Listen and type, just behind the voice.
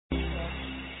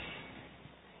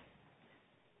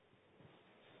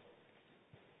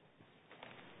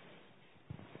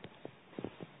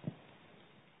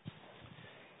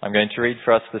I'm going to read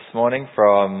for us this morning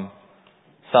from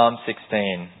Psalm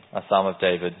 16, a Psalm of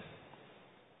David.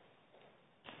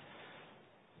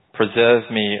 Preserve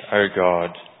me, O God,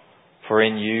 for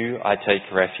in you I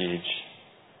take refuge.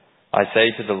 I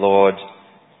say to the Lord,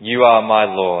 you are my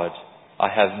Lord. I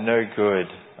have no good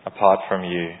apart from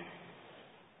you.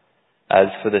 As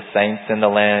for the saints in the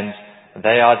land,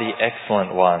 they are the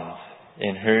excellent ones,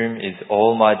 in whom is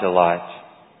all my delight.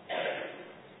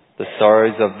 The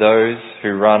sorrows of those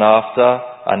who run after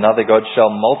another God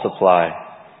shall multiply.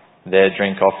 Their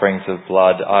drink offerings of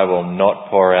blood I will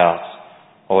not pour out,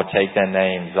 or take their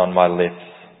names on my lips.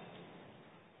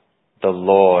 The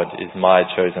Lord is my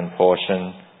chosen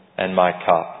portion and my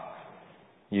cup.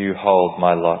 You hold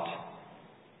my lot.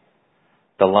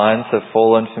 The lines have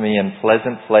fallen for me in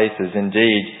pleasant places.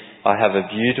 Indeed, I have a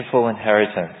beautiful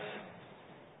inheritance.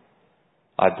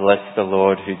 I bless the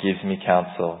Lord who gives me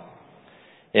counsel.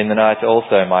 In the night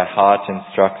also my heart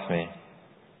instructs me.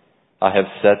 I have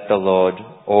set the Lord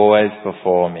always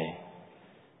before me.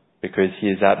 Because he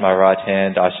is at my right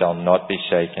hand, I shall not be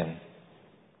shaken.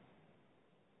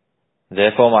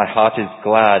 Therefore my heart is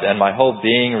glad and my whole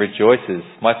being rejoices.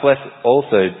 My flesh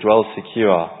also dwells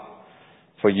secure.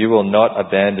 For you will not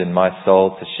abandon my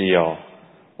soul to Sheol,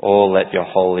 or let your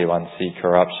Holy One see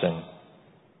corruption.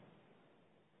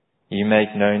 You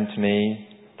make known to me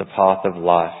the path of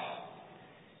life.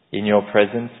 In your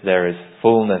presence there is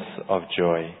fullness of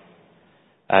joy.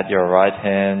 At your right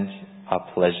hand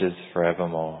are pleasures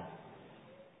forevermore.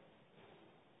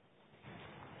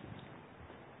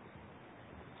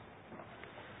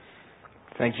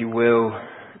 Thank you, Will.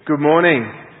 Good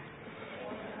morning.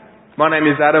 My name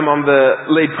is Adam. I'm the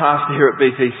lead pastor here at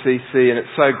BTCC, and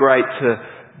it's so great to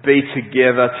be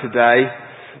together today.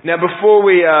 Now, before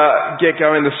we get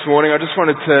going this morning, I just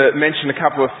wanted to mention a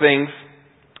couple of things.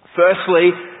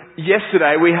 Firstly,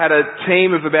 yesterday we had a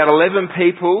team of about 11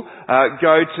 people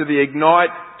go to the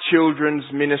Ignite Children's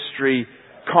Ministry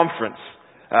Conference.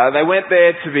 They went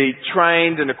there to be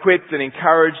trained and equipped and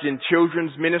encouraged in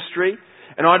children's ministry.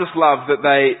 And I just love that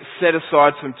they set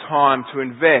aside some time to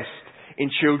invest in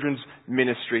children's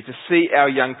ministry, to see our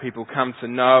young people come to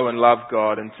know and love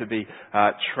God and to be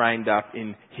trained up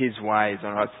in His ways.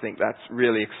 And I think that's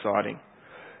really exciting.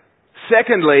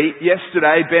 Secondly,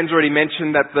 yesterday, Ben's already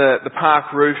mentioned that the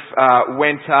park roof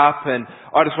went up, and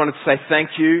I just wanted to say thank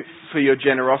you for your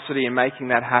generosity in making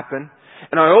that happen.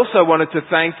 And I also wanted to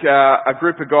thank a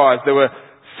group of guys. There were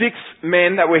 6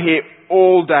 men that were here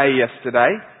all day yesterday,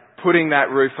 putting that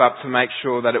roof up to make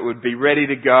sure that it would be ready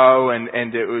to go, and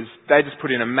they just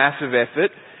put in a massive effort.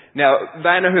 Now,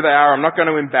 they know who they are. I'm not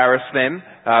going to embarrass them.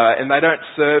 And they don't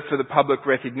serve for the public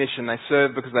recognition. They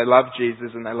serve because they love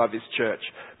Jesus and they love His church.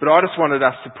 But I just wanted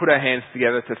us to put our hands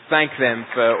together to thank them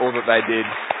for all that they did.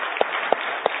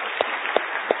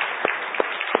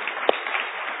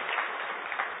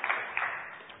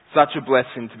 Such a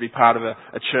blessing to be part of a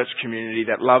church community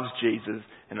that loves Jesus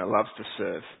and that loves to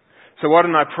serve. So why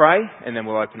don't I pray, and then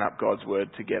we'll open up God's Word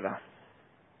together.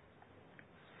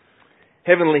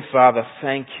 Heavenly Father,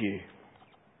 thank you.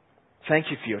 Thank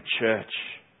you for your church.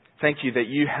 Thank you that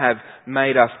you have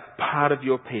made us part of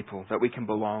your people, that we can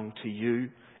belong to you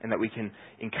and that we can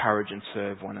encourage and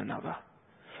serve one another.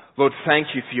 Lord, thank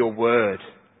you for your word.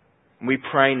 And we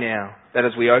pray now that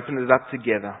as we open it up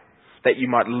together, that you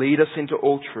might lead us into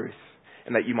all truth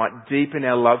and that you might deepen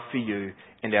our love for you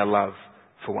and our love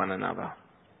for one another.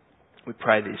 We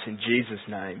pray this in Jesus'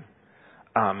 name.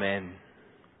 Amen.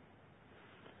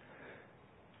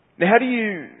 Now, how do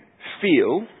you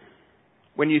feel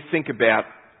when you think about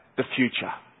the future?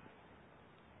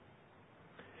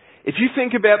 If you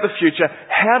think about the future,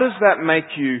 how does that make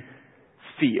you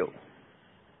feel?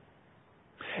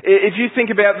 If you think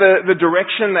about the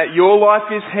direction that your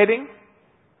life is heading,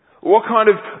 what kind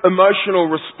of emotional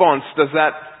response does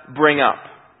that bring up?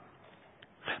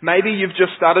 Maybe you've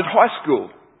just started high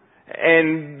school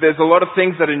and there's a lot of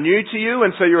things that are new to you,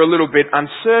 and so you're a little bit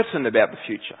uncertain about the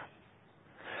future.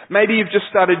 Maybe you've just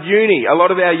started uni. A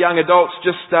lot of our young adults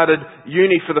just started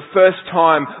uni for the first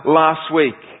time last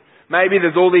week. Maybe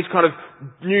there's all these kind of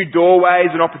new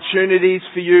doorways and opportunities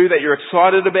for you that you're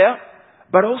excited about,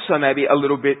 but also maybe a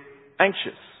little bit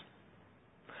anxious.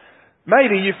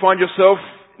 Maybe you find yourself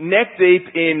neck deep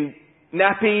in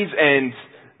nappies and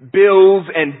bills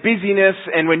and busyness,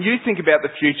 and when you think about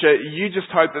the future, you just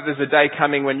hope that there's a day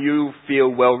coming when you feel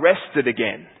well rested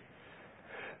again.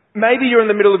 Maybe you're in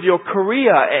the middle of your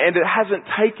career and it hasn't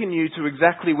taken you to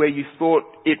exactly where you thought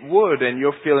it would, and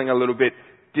you're feeling a little bit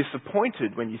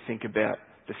disappointed when you think about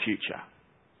the future.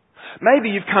 Maybe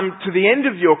you've come to the end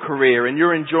of your career and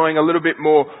you're enjoying a little bit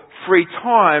more free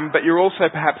time, but you're also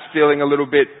perhaps feeling a little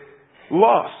bit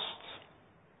lost.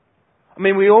 I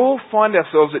mean, we all find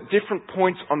ourselves at different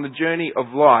points on the journey of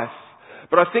life,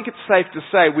 but I think it's safe to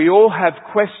say we all have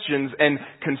questions and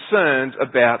concerns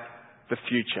about the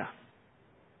future.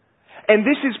 And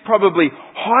this is probably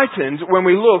heightened when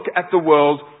we look at the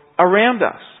world around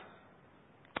us.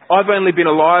 I've only been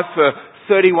alive for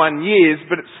 31 years,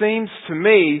 but it seems to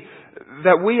me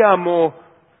that we are more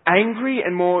angry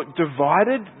and more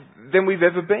divided than we've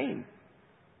ever been.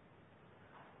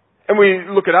 And we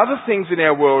look at other things in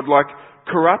our world like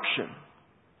corruption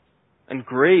and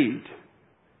greed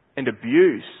and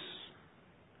abuse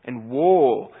and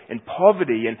war and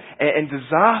poverty and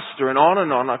disaster and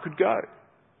on I could go.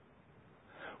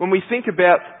 When we think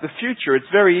about the future, it's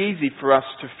very easy for us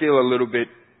to feel a little bit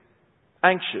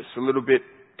anxious, a little bit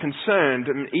concerned,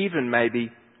 and even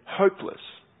maybe hopeless.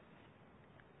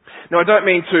 Now, I don't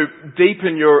mean to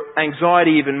deepen your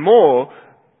anxiety even more,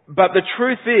 but the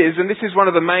truth is, and this is one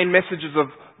of the main messages of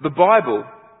the Bible,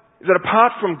 is that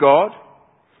apart from God,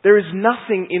 there is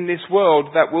nothing in this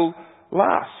world that will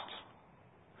last.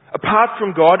 Apart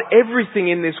from God, everything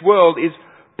in this world is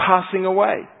passing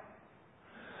away.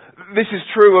 This is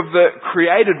true of the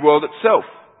created world itself.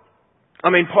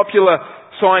 I mean, popular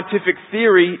scientific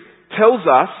theory tells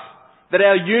us that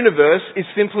our universe is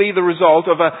simply the result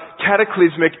of a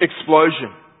cataclysmic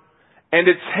explosion, and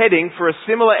it's heading for a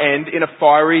similar end in a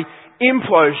fiery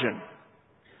implosion.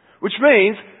 Which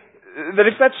means that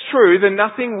if that's true, then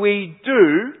nothing we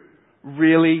do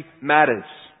really matters.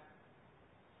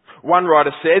 One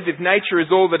writer says, if nature is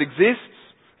all that exists,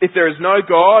 if there is no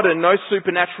God and no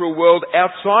supernatural world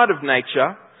outside of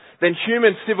nature, then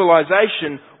human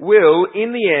civilization will,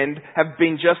 in the end, have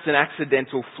been just an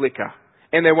accidental flicker.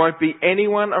 And there won't be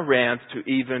anyone around to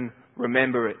even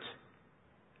remember it.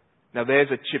 Now there's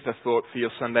a chipper thought for your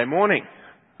Sunday morning.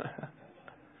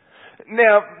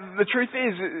 Now, the truth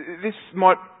is, this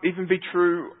might even be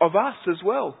true of us as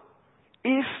well.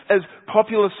 If, as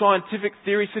popular scientific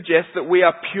theory suggests, that we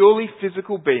are purely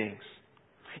physical beings,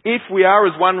 if we are,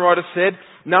 as one writer said,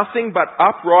 nothing but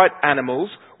upright animals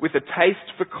with a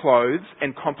taste for clothes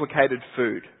and complicated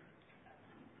food.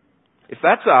 If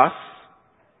that's us,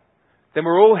 then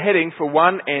we're all heading for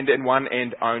one end and one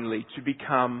end only, to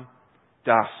become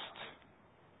dust.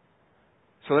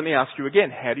 So let me ask you again,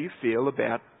 how do you feel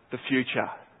about the future?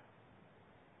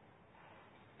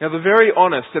 Now, the very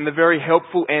honest and the very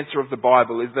helpful answer of the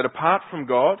Bible is that apart from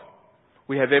God,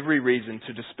 we have every reason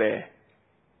to despair.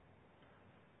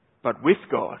 But with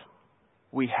God,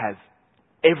 we have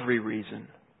every reason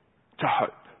to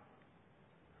hope.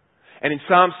 And in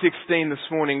Psalm 16 this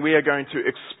morning, we are going to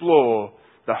explore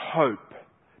the hope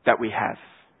that we have.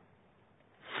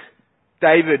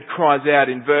 David cries out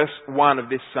in verse 1 of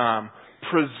this psalm,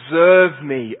 "Preserve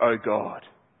me, O God,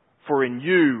 for in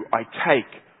you I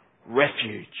take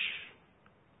refuge."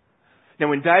 Now,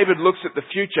 when David looks at the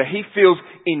future, he feels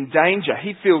in danger,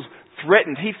 he feels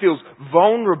threatened, he feels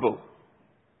vulnerable.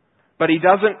 But he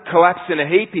doesn't collapse in a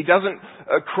heap, he doesn't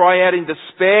cry out in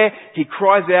despair, he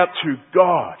cries out to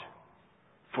God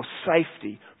for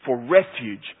safety, for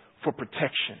refuge, for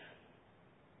protection.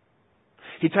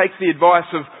 He takes the advice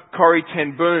of Corrie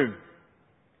ten Boom,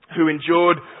 who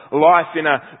endured life in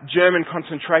a German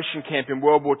concentration camp in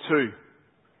World War II.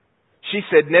 She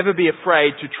said, "Never be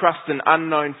afraid to trust an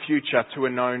unknown future to a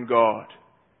known God."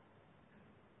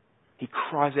 He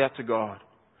cries out to God.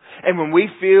 And when we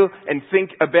feel and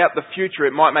think about the future,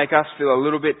 it might make us feel a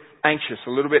little bit anxious, a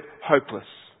little bit hopeless.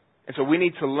 And so we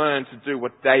need to learn to do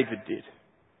what David did.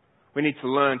 We need to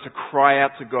learn to cry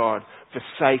out to God for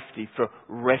safety, for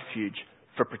refuge,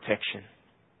 for protection.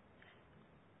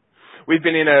 We've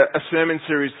been in a sermon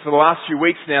series for the last few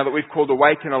weeks now that we've called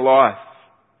Awaken Alive.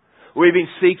 We've been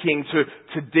seeking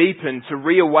to deepen, to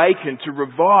reawaken, to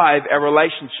revive our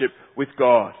relationship with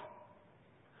God.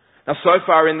 Now, so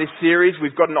far in this series,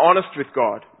 we've gotten honest with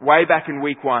God, way back in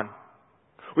week 1.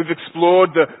 We've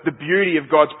explored the beauty of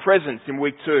God's presence in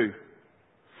week 2.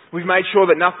 We've made sure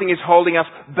that nothing is holding us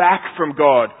back from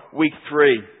God, week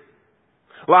 3.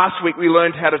 Last week, we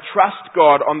learned how to trust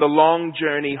God on the long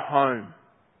journey home.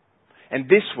 And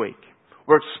this week,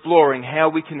 we're exploring how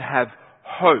we can have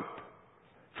hope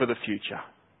for the future.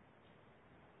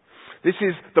 This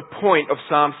is the point of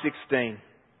Psalm 16.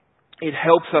 It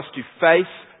helps us to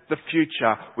face the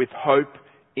future with hope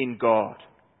in God.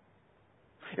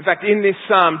 In fact, in this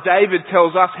psalm, David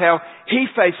tells us how he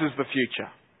faces the future.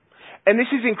 And this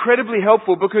is incredibly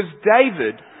helpful because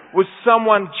David was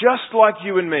someone just like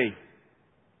you and me.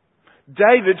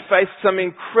 David faced some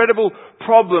incredible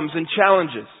problems and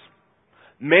challenges.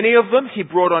 Many of them he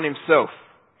brought on himself.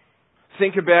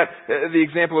 Think about the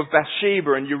example of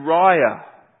Bathsheba and Uriah,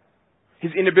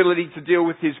 his inability to deal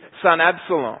with his son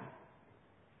Absalom.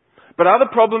 But other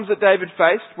problems that David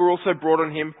faced were also brought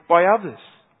on him by others.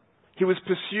 He was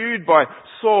pursued by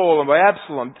Saul and by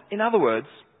Absalom. In other words,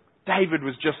 David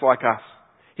was just like us.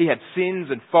 He had sins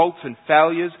and faults and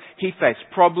failures. He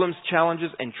faced problems,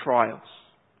 challenges and trials.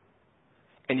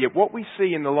 And yet what we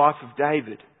see in the life of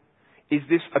David is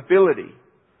this ability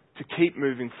to keep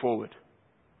moving forward,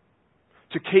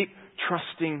 to keep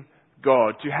trusting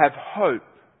God, to have hope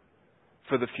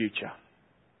for the future.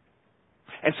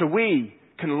 And so we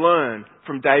can learn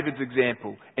from David's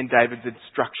example and David's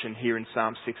instruction here in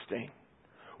Psalm 16.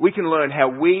 We can learn how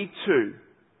we too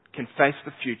can face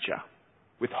the future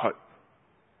with hope.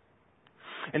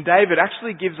 And David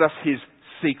actually gives us his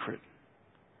secret.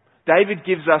 David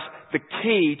gives us the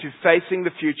key to facing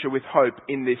the future with hope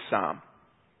in this psalm.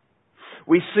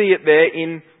 We see it there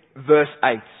in verse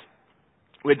 8,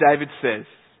 where David says,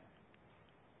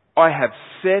 I have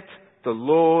set the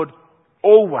Lord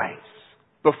always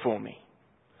before me.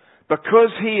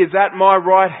 Because he is at my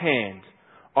right hand,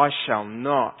 I shall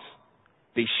not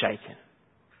be shaken.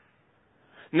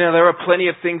 Now, there are plenty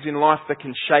of things in life that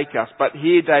can shake us, but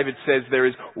here David says there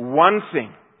is one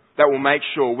thing that will make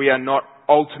sure we are not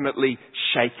ultimately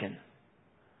shaken.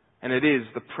 And it is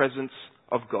the presence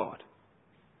of God.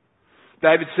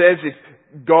 David says,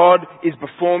 if God is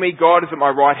before me, God is at my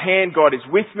right hand, God is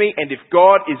with me, and if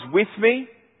God is with me,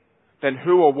 then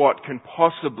who or what can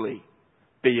possibly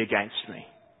be against me?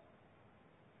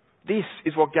 This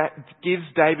is what gives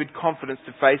David confidence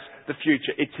to face the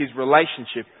future. It's his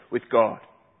relationship with God.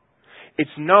 It's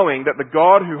knowing that the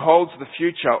God who holds the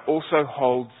future also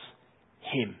holds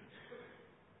him.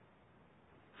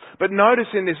 But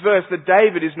notice in this verse that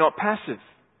David is not passive.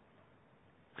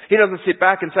 He doesn't sit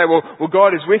back and say, well,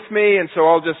 God is with me, and so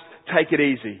I'll just take it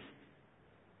easy.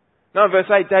 No, in verse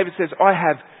 8, David says, I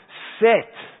have set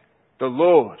the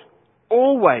Lord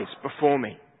always before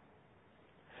me.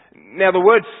 Now, the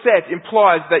word set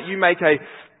implies that you make a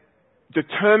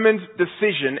determined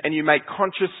decision and you make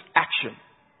conscious action.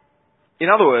 In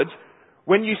other words,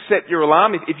 when you set your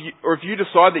alarm, if you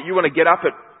decide that you want to get up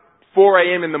at 4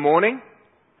 a.m. in the morning,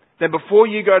 then before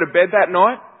you go to bed that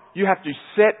night, you have to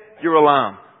set your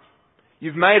alarm.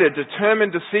 You've made a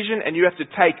determined decision and you have to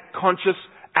take conscious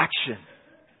action.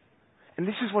 And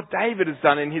this is what David has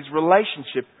done in his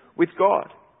relationship with God.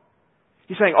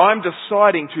 He's saying, I'm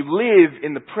deciding to live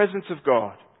in the presence of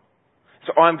God.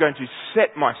 So I'm going to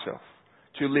set myself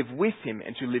to live with him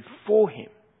and to live for him.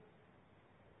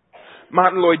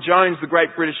 Martin Lloyd-Jones, the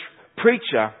great British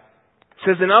preacher,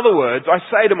 says, in other words, I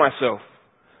say to myself,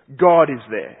 God is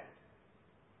there.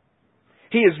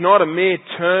 He is not a mere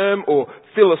term or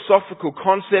philosophical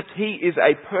concept. He is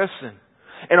a person.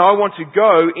 And I want to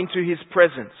go into his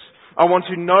presence. I want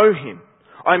to know him.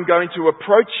 I'm going to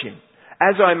approach him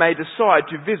as I may decide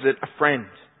to visit a friend.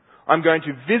 I'm going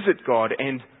to visit God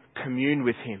and commune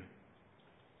with him.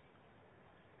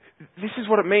 This is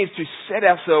what it means to set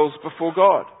ourselves before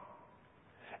God.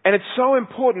 And it's so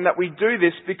important that we do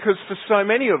this because for so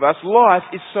many of us, life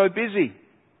is so busy.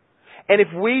 And if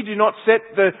we do not set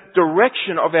the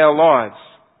direction of our lives,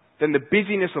 then the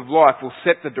busyness of life will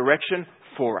set the direction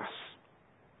for us.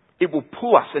 It will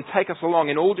pull us and take us along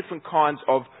in all different kinds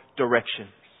of directions.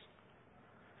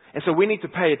 And so we need to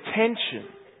pay attention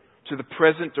to the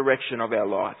present direction of our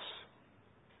lives.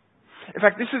 In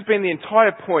fact, this has been the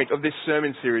entire point of this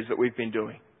sermon series that we've been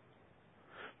doing.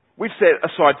 We've set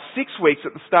aside 6 weeks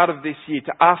at the start of this year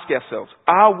to ask ourselves,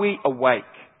 are we awake?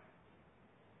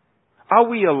 Are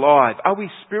we alive? Are we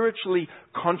spiritually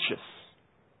conscious?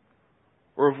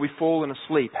 Or have we fallen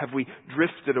asleep? Have we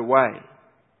drifted away?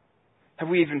 Have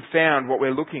we even found what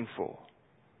we're looking for?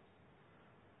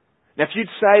 Now, if you'd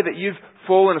say that you've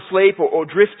fallen asleep or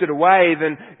drifted away,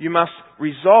 then you must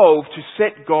resolve to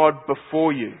set God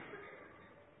before you.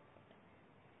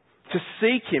 To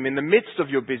seek him in the midst of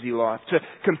your busy life. To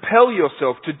compel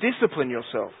yourself, to discipline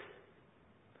yourself.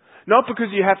 Not because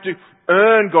you have to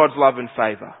earn God's love and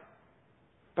favour,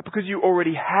 but because you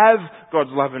already have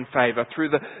God's love and favour through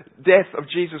the death of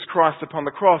Jesus Christ upon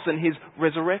the cross and his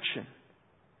resurrection.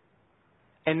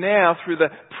 And now, through the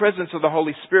presence of the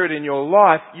Holy Spirit in your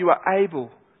life, you are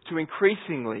able to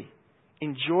increasingly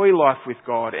enjoy life with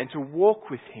God and to walk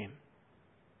with him.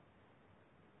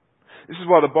 This is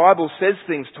why the Bible says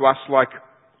things to us like,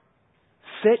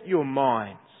 set your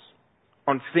minds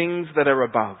on things that are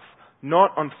above,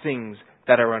 not on things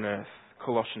that are on earth.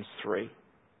 Colossians 3.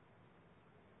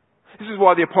 This is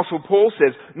why the Apostle Paul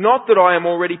says, not that I am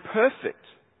already perfect,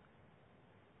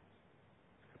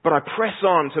 but I press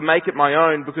on to make it my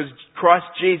own because Christ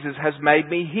Jesus has made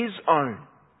me His own.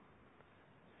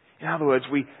 In other words,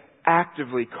 we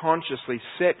actively, consciously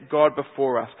set God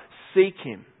before us, seek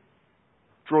Him,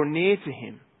 draw near to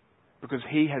Him, because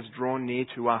He has drawn near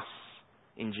to us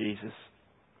in Jesus.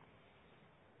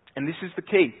 And this is the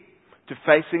key to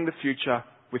facing the future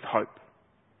with hope.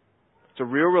 It's a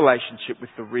real relationship with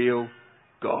the real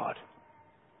God.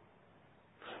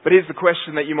 But here's the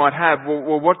question that you might have.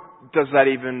 Well, what does that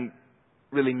even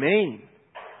really mean?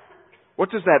 What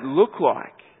does that look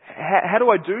like? How do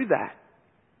I do that?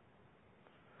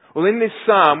 Well, in this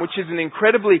psalm, which is an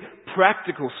incredibly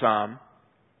practical psalm,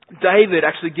 David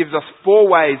actually gives us 4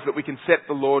 ways that we can set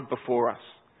the Lord before us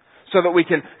so that we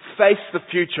can face the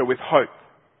future with hope.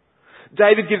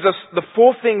 David gives us the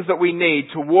 4 things that we need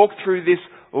to walk through this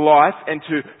life and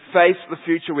to face the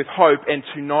future with hope and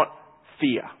to not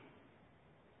fear.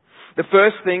 The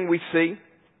first thing we see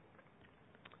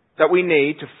that we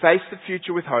need to face the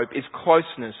future with hope is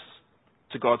closeness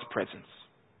to God's presence.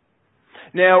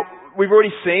 Now, we've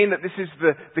already seen that this is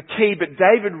the key, but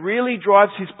David really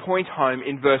drives his point home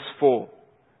in verse 4.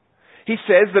 He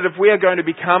says that if we are going to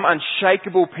become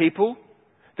unshakable people,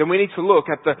 then we need to look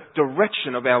at the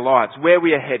direction of our lives, where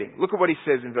we are heading. Look at what he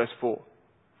says in verse 4.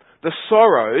 The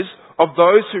sorrows of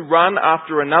those who run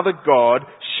after another god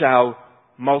shall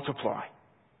multiply.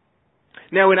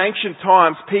 Now, in ancient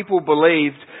times, people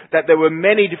believed that there were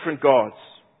many different gods.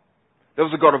 There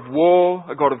was a god of war,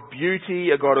 a god of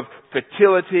beauty, a god of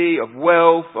fertility, of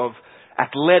wealth, of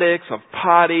athletics, of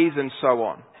parties, and so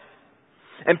on.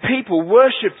 And people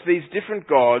worshipped these different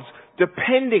gods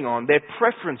depending on their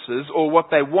preferences or what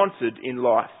they wanted in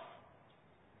life.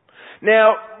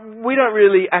 Now, we don't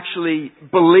really actually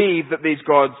believe that these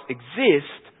gods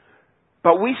exist,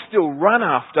 but we still run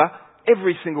after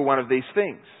every single one of these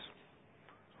things.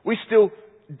 We still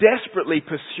desperately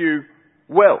pursue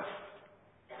wealth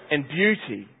and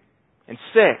beauty and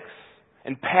sex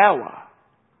and power.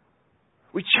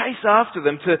 We chase after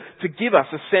them to give us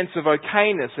a sense of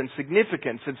okayness and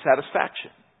significance and satisfaction.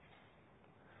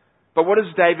 But what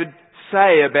does David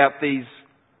say about these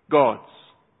gods?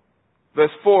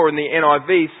 Verse 4 in the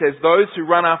NIV says, those who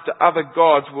run after other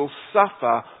gods will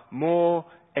suffer more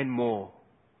and more.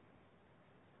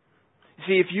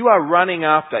 See, if you are running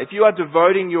after, if you are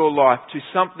devoting your life to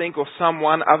something or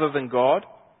someone other than God,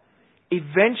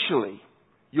 eventually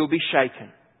you'll be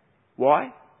shaken.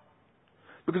 Why?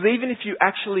 Because even if you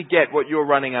actually get what you're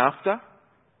running after,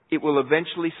 it will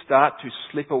eventually start to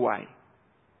slip away.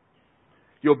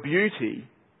 Your beauty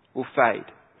will fade.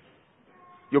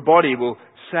 Your body will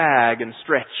sag and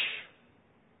stretch.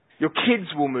 Your kids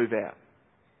will move out.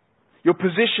 Your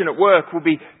position at work will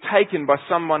be taken by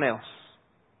someone else.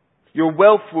 Your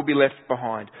wealth will be left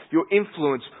behind. Your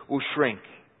influence will shrink.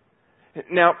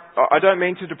 Now, I don't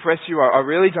mean to depress you. I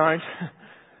really don't.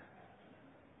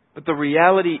 But the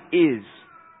reality is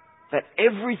that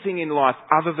everything in life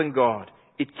other than God,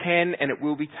 it can and it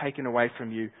will be taken away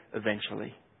from you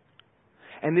eventually.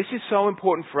 And this is so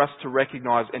important for us to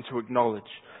recognize and to acknowledge.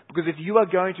 Because if you are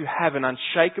going to have an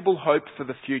unshakable hope for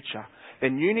the future,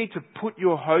 then you need to put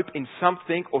your hope in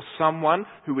something or someone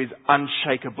who is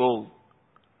unshakable.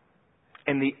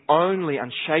 And the only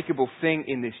unshakable thing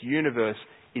in this universe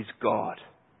is God.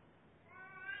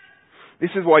 This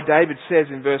is why David says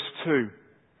in verse 2,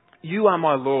 you are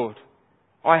my Lord.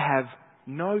 I have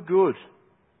no good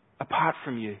apart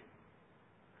from you.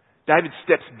 David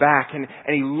steps back and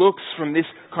he looks from this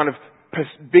kind of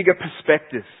bigger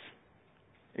perspective.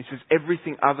 He says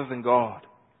everything other than God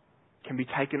can be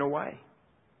taken away.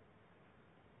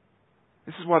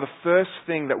 This is why the first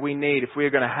thing that we need if we are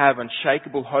going to have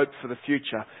unshakable hope for the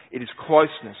future, it is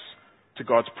closeness to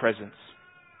God's presence.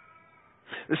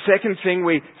 The second thing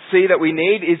we see that we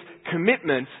need is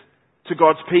commitment to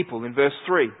God's people in verse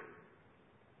 3.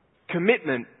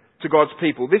 Commitment to God's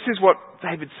people. This is what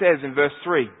David says in verse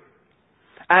 3.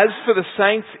 As for the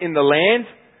saints in the land,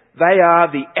 they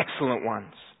are the excellent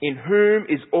ones, in whom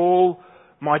is all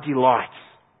my delight.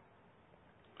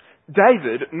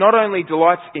 David not only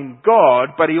delights in God,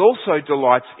 but he also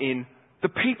delights in the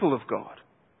people of God.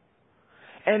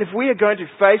 And if we are going to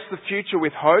face the future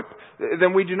with hope,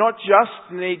 then we do not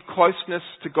just need closeness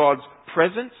to God's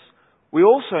presence, we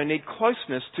also need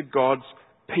closeness to God's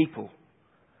people.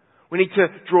 We need to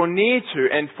draw near to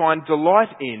and find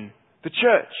delight in the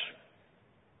church.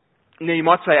 Now you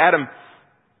might say, Adam,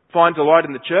 find delight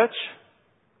in the church?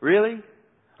 Really?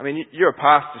 I mean, you're a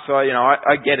pastor, so,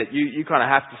 I get it. You kind of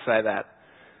have to say that.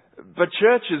 But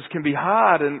churches can be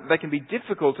hard and they can be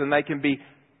difficult and they can be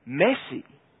messy.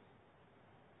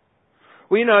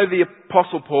 We know the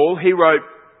Apostle Paul, he wrote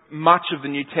much of the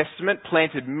New Testament,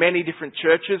 planted many different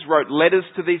churches, wrote letters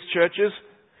to these churches.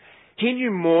 He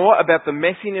knew more about the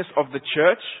messiness of the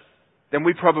church than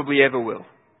we probably ever will.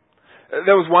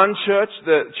 There was one church,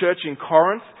 the church in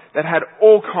Corinth, that had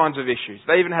all kinds of issues.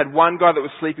 They even had one guy that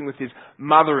was sleeping with his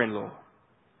mother-in-law.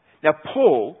 Now,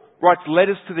 Paul writes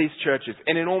letters to these churches,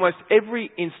 and in almost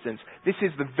every instance, this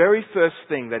is the very first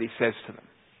thing that he says to them.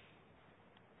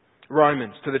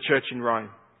 Romans, to the church in Rome.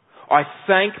 I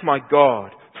thank my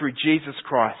God through Jesus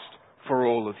Christ for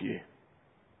all of you.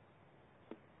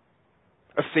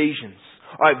 Ephesians,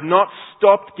 I have not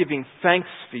stopped giving thanks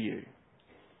for you.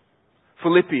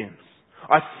 Philippians,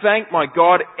 I thank my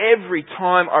God every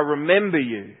time I remember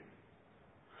you.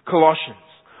 Colossians,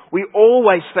 we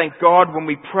always thank God when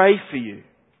we pray for you.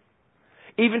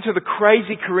 Even to the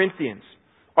crazy Corinthians,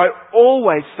 I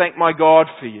always thank my God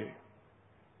for you.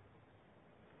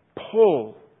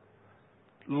 Paul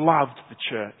loved the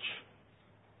church.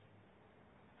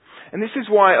 And this is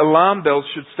why alarm bells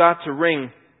should start to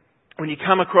ring when you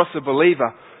come across a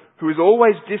believer who is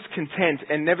always discontent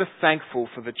and never thankful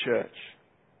for the church,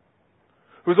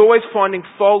 who is always finding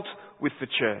fault with the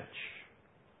church.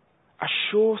 A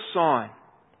sure sign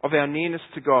of our nearness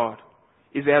to God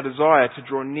is our desire to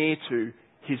draw near to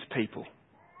His people.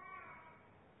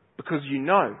 Because you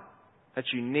know that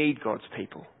you need God's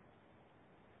people.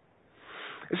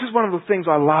 This is one of the things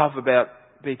I love about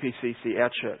BPCC,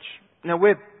 our church. Now,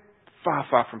 we're far,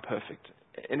 far from perfect.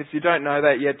 And if you don't know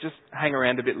that yet, just hang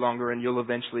around a bit longer and you'll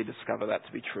eventually discover that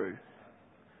to be true.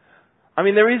 I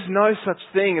mean, there is no such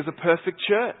thing as a perfect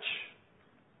church.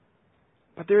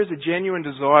 But there is a genuine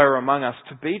desire among us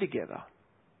to be together,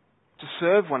 to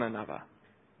serve one another,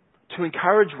 to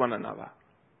encourage one another.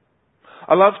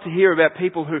 I love to hear about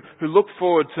people who look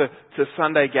forward to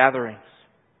Sunday gatherings.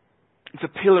 It's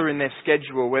a pillar in their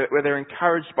schedule where they're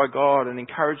encouraged by God and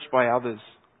encouraged by others.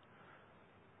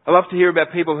 I love to hear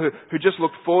about people who just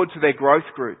look forward to their growth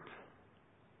group,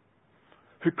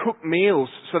 who cook meals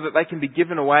so that they can be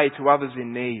given away to others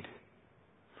in need,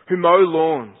 who mow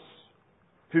lawns,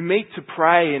 who meet to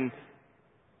pray and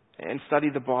study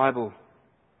the Bible,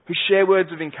 who share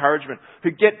words of encouragement,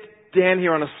 who get down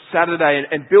here on a Saturday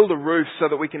and build a roof so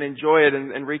that we can enjoy it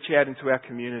and reach out into our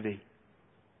community.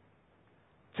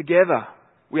 Together,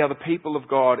 we are the people of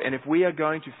God, and if we are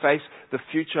going to face the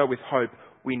future with hope,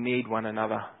 we need one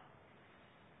another.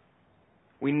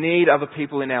 We need other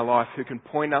people in our life who can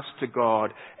point us to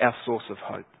God, our source of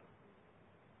hope.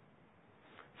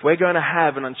 If we're going to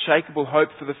have an unshakable hope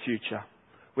for the future,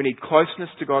 we need closeness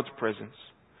to God's presence.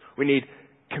 We need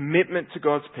commitment to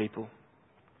God's people.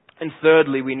 And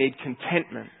thirdly, we need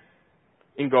contentment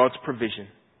in God's provision.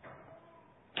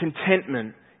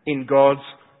 Contentment in God's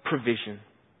provision.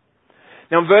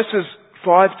 Now, in verses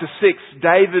 5 to 6,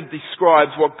 David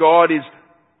describes what God is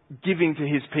giving to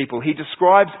His people. He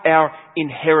describes our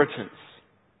inheritance.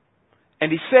 And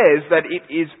he says that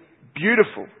it is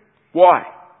beautiful. Why?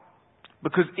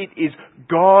 Because it is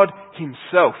God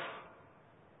Himself.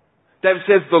 David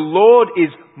says, the Lord is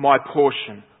my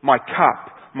portion, my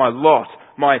cup, my lot,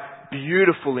 my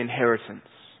beautiful inheritance.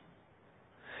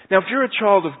 Now, if you're a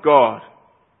child of God,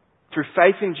 through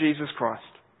faith in Jesus Christ,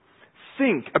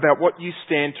 think about what you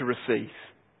stand to receive.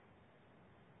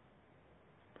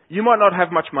 You might not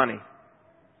have much money.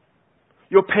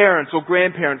 Your parents or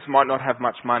grandparents might not have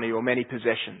much money or many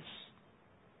possessions.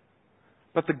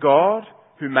 But the God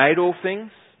who made all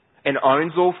things and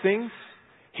owns all things,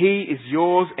 He is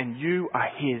yours and you are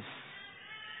His.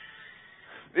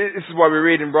 This is why we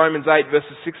read in Romans 8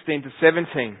 verses 16 to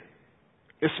 17.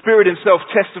 The Spirit Himself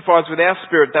testifies with our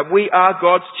spirit that we are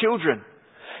God's children.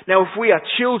 Now, if we are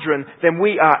children, then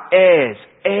we are heirs,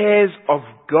 heirs of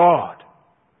God.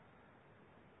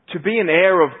 To be an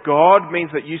heir of God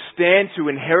means that you stand to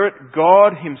inherit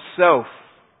God Himself.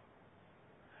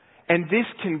 And this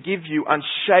can give you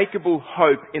unshakable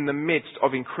hope in the midst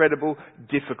of incredible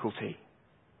difficulty.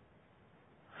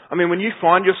 I mean, when you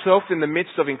find yourself in the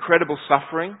midst of incredible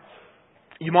suffering,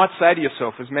 you might say to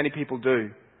yourself, as many people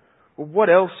do, well, what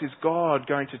else is God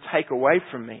going to take away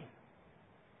from me?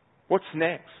 What's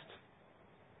next?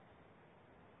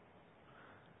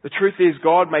 The truth is,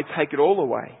 God may take it all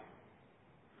away.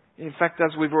 In fact,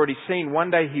 as we've already seen,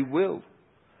 one day He will.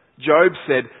 Job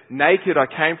said, naked I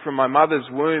came from my mother's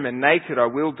womb, and naked I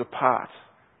will depart.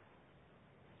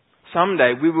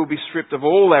 Someday we will be stripped of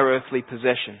all our earthly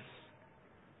possessions.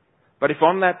 But if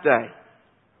on that day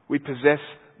we possess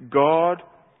God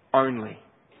only,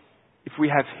 if we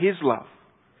have His love,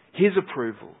 His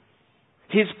approval,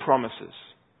 His promises,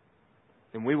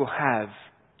 then we will have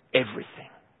everything.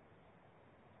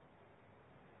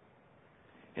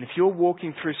 And if you're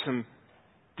walking through some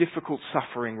difficult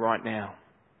suffering right now.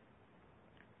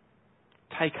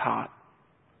 Take heart.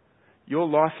 Your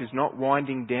life is not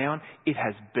winding down. It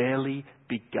has barely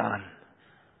begun.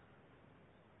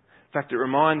 In fact, it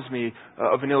reminds me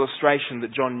of an illustration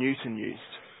that John Newton used.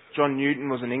 John Newton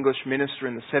was an English minister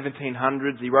in the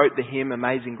 1700s. He wrote the hymn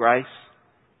Amazing Grace.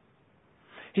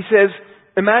 He says,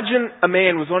 imagine a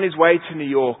man was on his way to New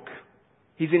York.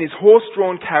 He's in his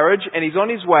horse-drawn carriage and he's on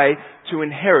his way to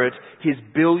inherit his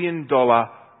billion-dollar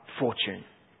fortune.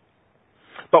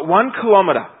 But 1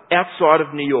 kilometre outside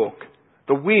of New York,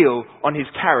 the wheel on his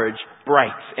carriage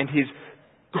breaks and his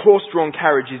horse-drawn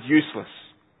carriage is useless.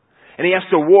 And he has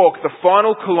to walk the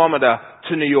final kilometre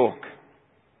to New York.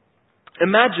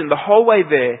 Imagine the whole way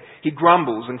there, he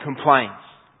grumbles and complains.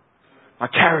 My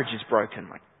carriage is broken.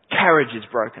 My carriage is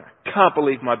broken. I can't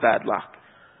believe my bad luck.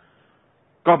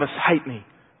 God must hate me.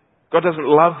 God doesn't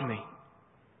love me.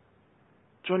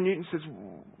 John Newton says,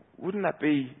 wouldn't that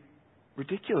be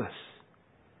ridiculous?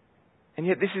 And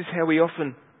yet this is how we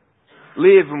often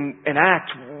live and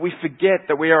act. We forget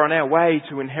that we are on our way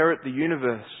to inherit the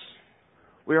universe.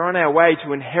 We are on our way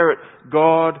to inherit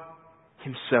God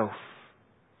Himself.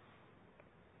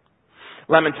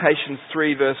 Lamentations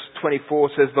 3 verse 24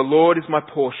 says, the Lord is my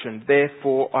portion,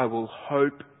 therefore I will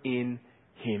hope in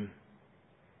Him.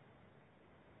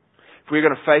 If we're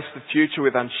going to face the future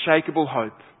with unshakable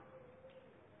hope,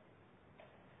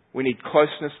 we need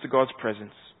closeness to God's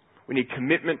presence. We need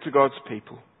commitment to God's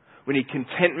people. We need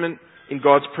contentment in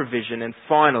God's provision. And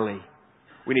finally,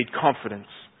 we need confidence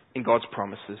in God's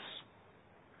promises.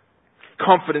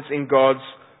 Confidence in God's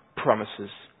promises.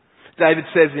 David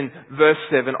says in verse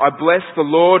 7, I bless the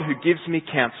Lord who gives me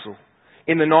counsel.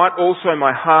 In the night also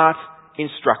my heart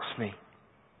instructs me.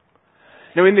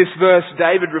 Now in this verse,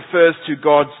 David refers to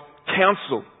God's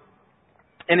counsel.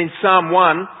 And in Psalm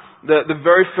 1, the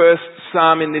very first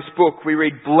psalm in this book, we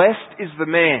read, blessed is the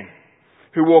man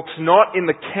who walks not in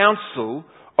the counsel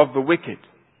of the wicked,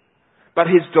 but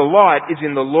his delight is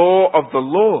in the law of the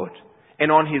Lord,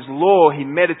 and on his law he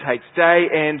meditates day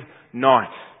and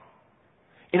night.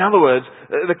 In other words,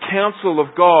 the counsel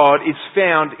of God is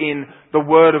found in the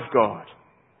Word of God.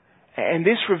 And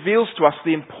this reveals to us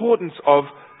the importance of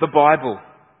the Bible.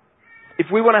 If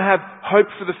we want to have hope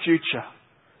for the future,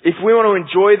 if we want to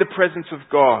enjoy the presence of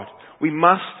God, we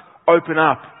must open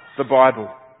up the Bible.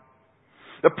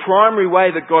 The primary way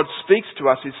that God speaks to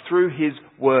us is through His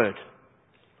Word.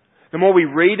 The more we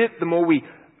read it, the more we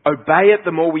obey it,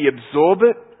 the more we absorb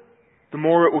it, the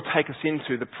more it will take us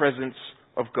into the presence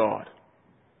of God.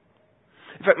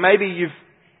 In fact, maybe you've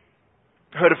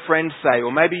heard a friend say,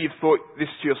 or maybe you've thought this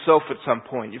to yourself at some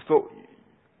point. You've thought,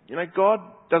 God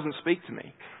doesn't speak to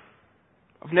me.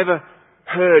 I've never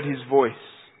heard His voice.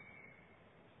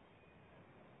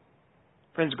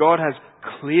 Friends, God has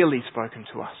clearly spoken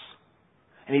to us.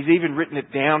 And He's even written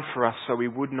it down for us so we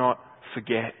would not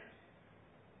forget.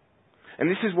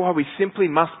 And this is why we simply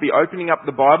must be opening up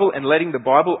the Bible and letting the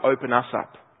Bible open us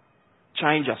up.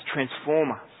 Change us,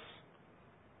 transform us.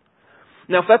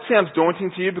 Now, if that sounds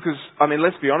daunting to you, because,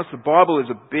 let's be honest, the Bible is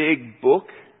a big book.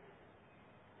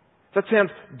 If that sounds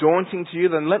daunting to you,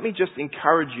 then let me just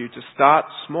encourage you to start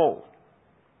small.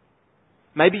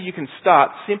 Maybe you can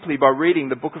start simply by reading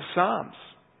the book of Psalms.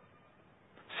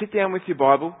 Sit down with your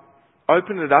Bible,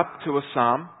 open it up to a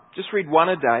psalm, just read one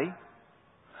a day.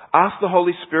 Ask the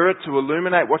Holy Spirit to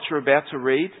illuminate what you're about to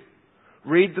read.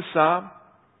 Read the psalm,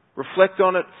 reflect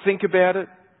on it, think about it,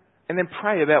 and then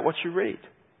pray about what you read.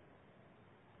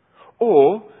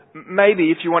 Or maybe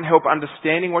if you want help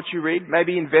understanding what you read,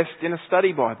 maybe invest in a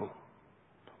study Bible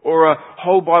or a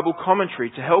whole Bible commentary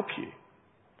to help you.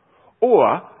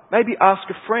 Or maybe ask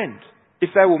a friend if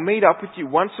they will meet up with you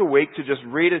once a week to just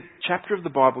read a chapter of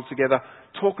the Bible together,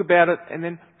 talk about it, and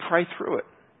then pray through it.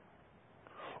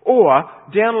 Or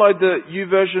download the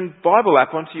YouVersion Bible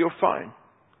app onto your phone.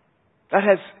 That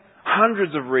has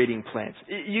hundreds of reading plans.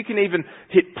 You can even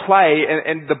hit play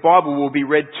and the Bible will be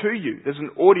read to you. There's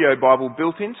an audio Bible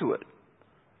built into it.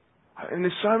 And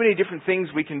there's so many different things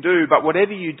we can do, but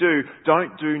whatever you do,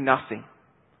 don't do nothing.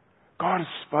 God has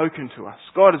spoken to us.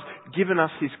 God has given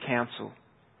us His counsel.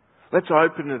 Let's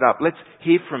open it up. Let's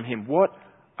hear from Him. What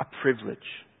a privilege.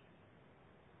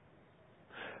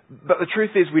 But the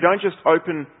truth is, we don't just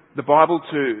open the Bible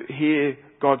to hear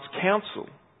God's counsel.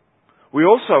 We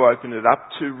also open it up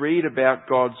to read about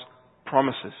God's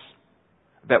promises,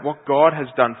 about what God has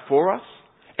done for us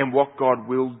and what God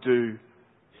will do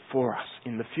for us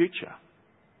in the future.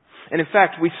 And in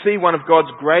fact, we see one of God's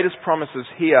greatest promises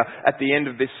here at the end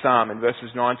of this psalm in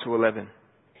verses 9 to 11.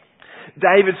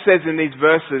 David says in these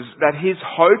verses that his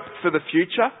hope for the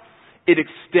future, it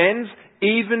extends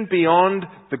even beyond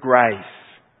the grave.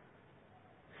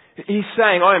 He's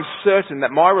saying, I am certain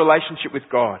that my relationship with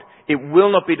God, it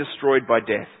will not be destroyed by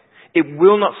death. It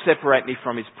will not separate me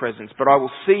from His presence, but I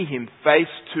will see Him face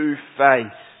to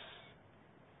face.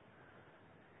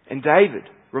 And David,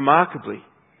 remarkably,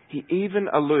 he even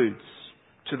alludes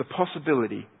to the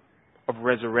possibility of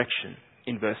resurrection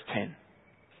in verse 10.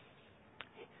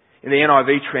 In the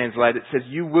NIV translate, it says,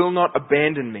 you will not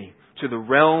abandon me to the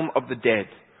realm of the dead,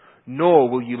 nor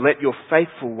will you let your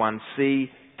faithful one see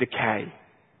decay.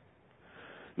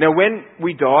 Now, when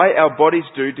we die, our bodies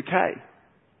do decay.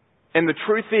 And the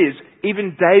truth is,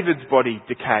 even David's body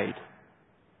decayed.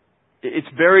 It's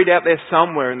buried out there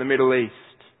somewhere in the Middle East.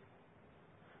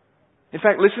 In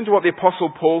fact, listen to what the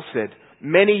Apostle Paul said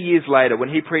many years later when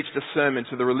he preached a sermon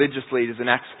to the religious leaders in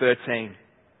Acts 13.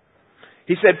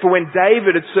 He said, for when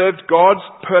David had served God's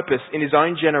purpose in his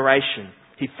own generation,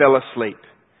 he fell asleep.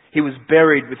 He was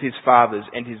buried with his fathers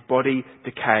and his body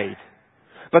decayed.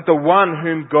 But the one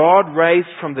whom God raised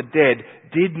from the dead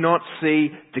did not see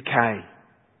decay.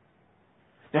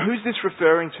 Now, who's this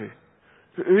referring to?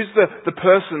 Who's the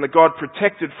person that God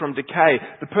protected from decay?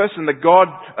 The person that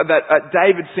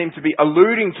David seemed to be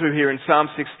alluding to here in Psalm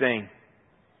 16?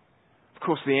 Of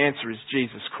course, the answer is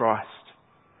Jesus Christ.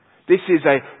 This is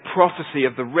a prophecy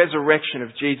of the resurrection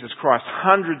of Jesus Christ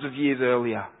hundreds of years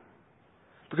earlier.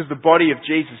 Because the body of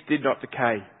Jesus did not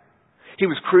decay. He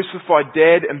was crucified,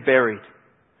 dead and buried.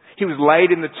 He was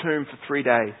laid in the tomb for 3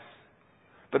 days.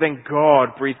 But then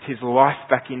God breathed His life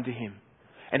back into Him.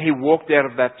 And He walked out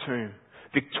of that tomb,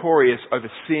 victorious over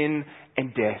sin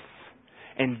and death.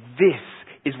 And this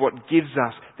is what gives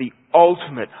us the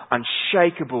ultimate,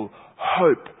 unshakable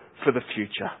hope for the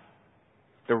future.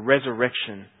 The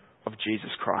resurrection of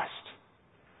Jesus Christ.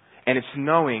 And it's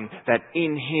knowing that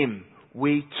in Him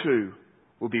we too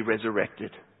will be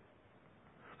resurrected.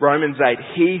 Romans 8,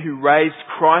 He who raised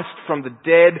Christ from the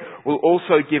dead will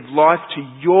also give life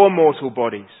to your mortal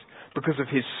bodies because of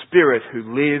His Spirit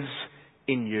who lives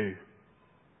in you.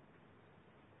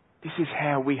 This is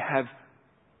how we have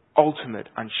ultimate,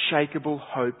 unshakable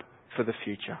hope for the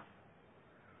future.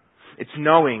 It's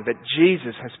knowing that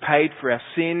Jesus has paid for our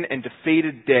sin and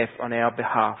defeated death on our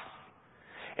behalf.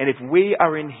 And if we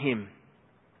are in Him,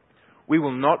 we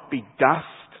will not be dust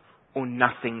or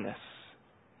nothingness.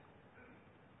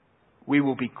 We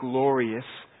will be glorious,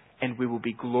 and we will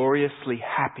be gloriously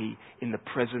happy in the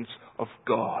presence of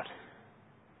God.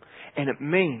 And it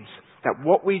means that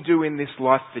what we do in this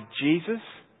life for Jesus,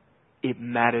 it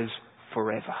matters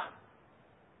forever.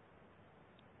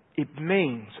 It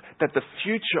means that the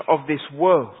future of this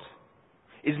world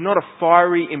is not a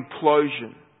fiery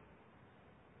implosion,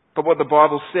 but what the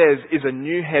Bible says is a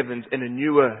new heavens and a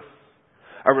new earth,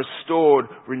 a restored,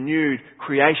 renewed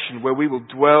creation where we will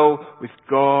dwell with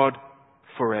God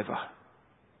forever.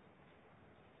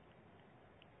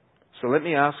 So let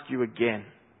me ask you again,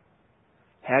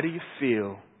 how do you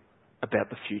feel about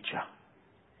the future?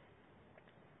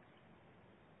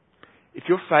 If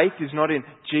your faith is not in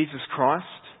Jesus Christ,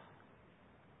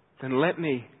 then let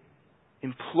me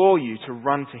implore you to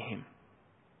run to Him.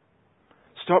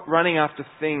 Stop running after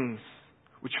things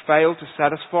which fail to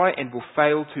satisfy and will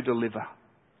fail to deliver.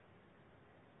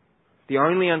 The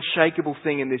only unshakable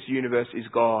thing in this universe is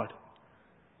God,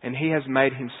 and He has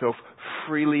made Himself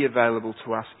freely available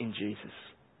to us in Jesus.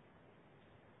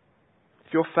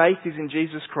 If your faith is in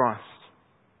Jesus Christ,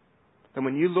 then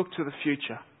when you look to the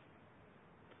future,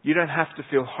 you don't have to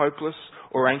feel hopeless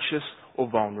or anxious or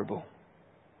vulnerable.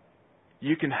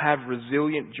 You can have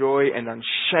resilient joy and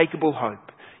unshakable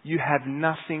hope. You have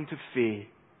nothing to fear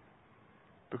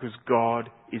because God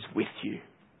is with you.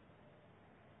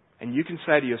 And you can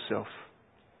say to yourself,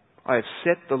 I have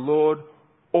set the Lord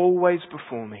always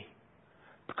before me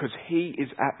because He is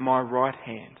at my right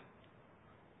hand.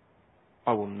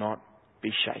 I will not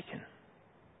be shaken.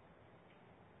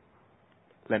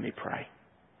 Let me pray.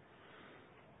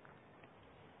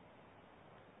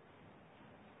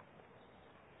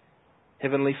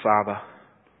 Heavenly Father,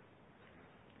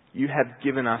 You have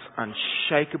given us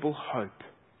unshakable hope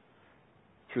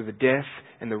through the death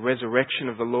and the resurrection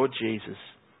of the Lord Jesus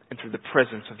and through the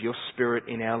presence of Your Spirit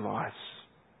in our lives.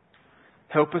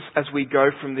 Help us as we go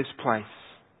from this place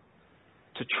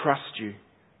to trust You,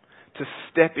 to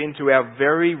step into our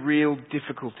very real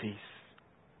difficulties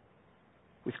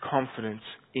with confidence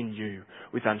in You,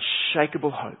 with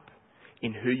unshakable hope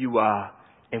in who You are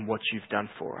and what You've done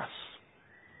for us.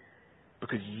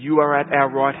 Because You are at our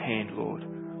right hand, Lord,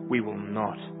 we will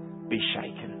not be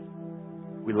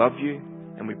shaken. We love You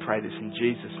and we pray this in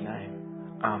Jesus'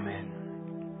 name. Amen.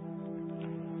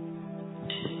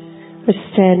 Let's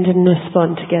stand and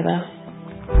respond together.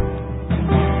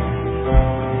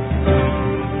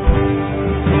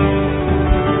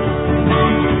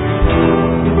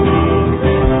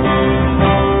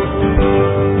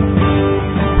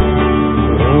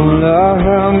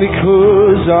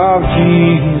 because of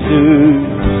Jesus.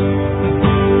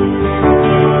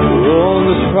 On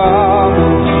this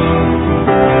promise,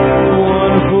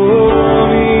 one for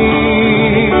me,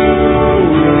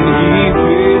 He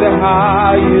paid the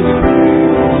highest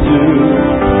price.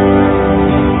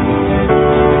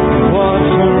 Once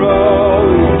for all,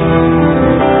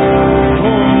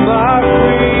 for my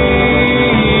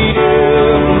freedom,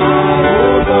 I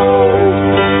will go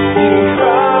in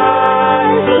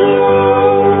Christ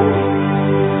alone.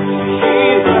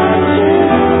 He's my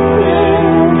champion,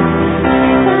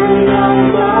 and I'm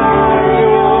my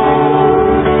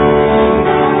own.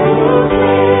 I will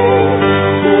sing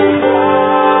to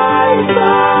Christ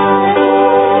my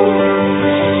own.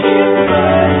 He's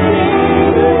my Savior,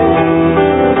 now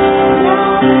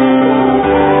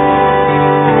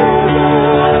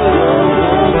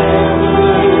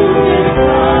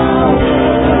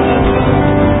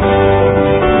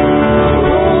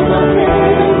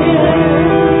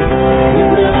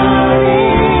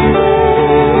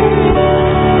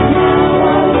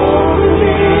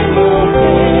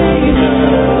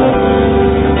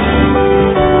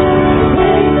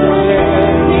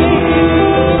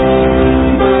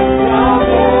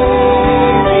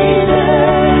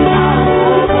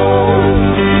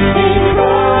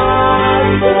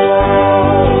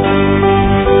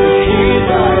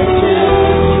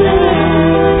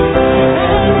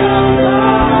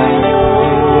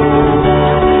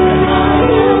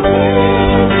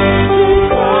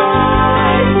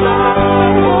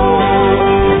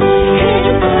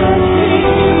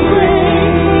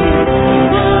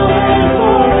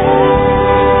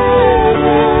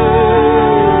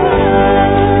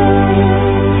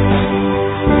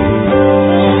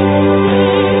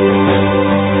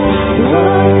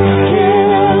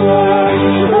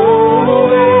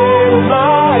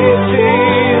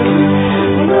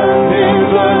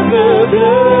and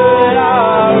the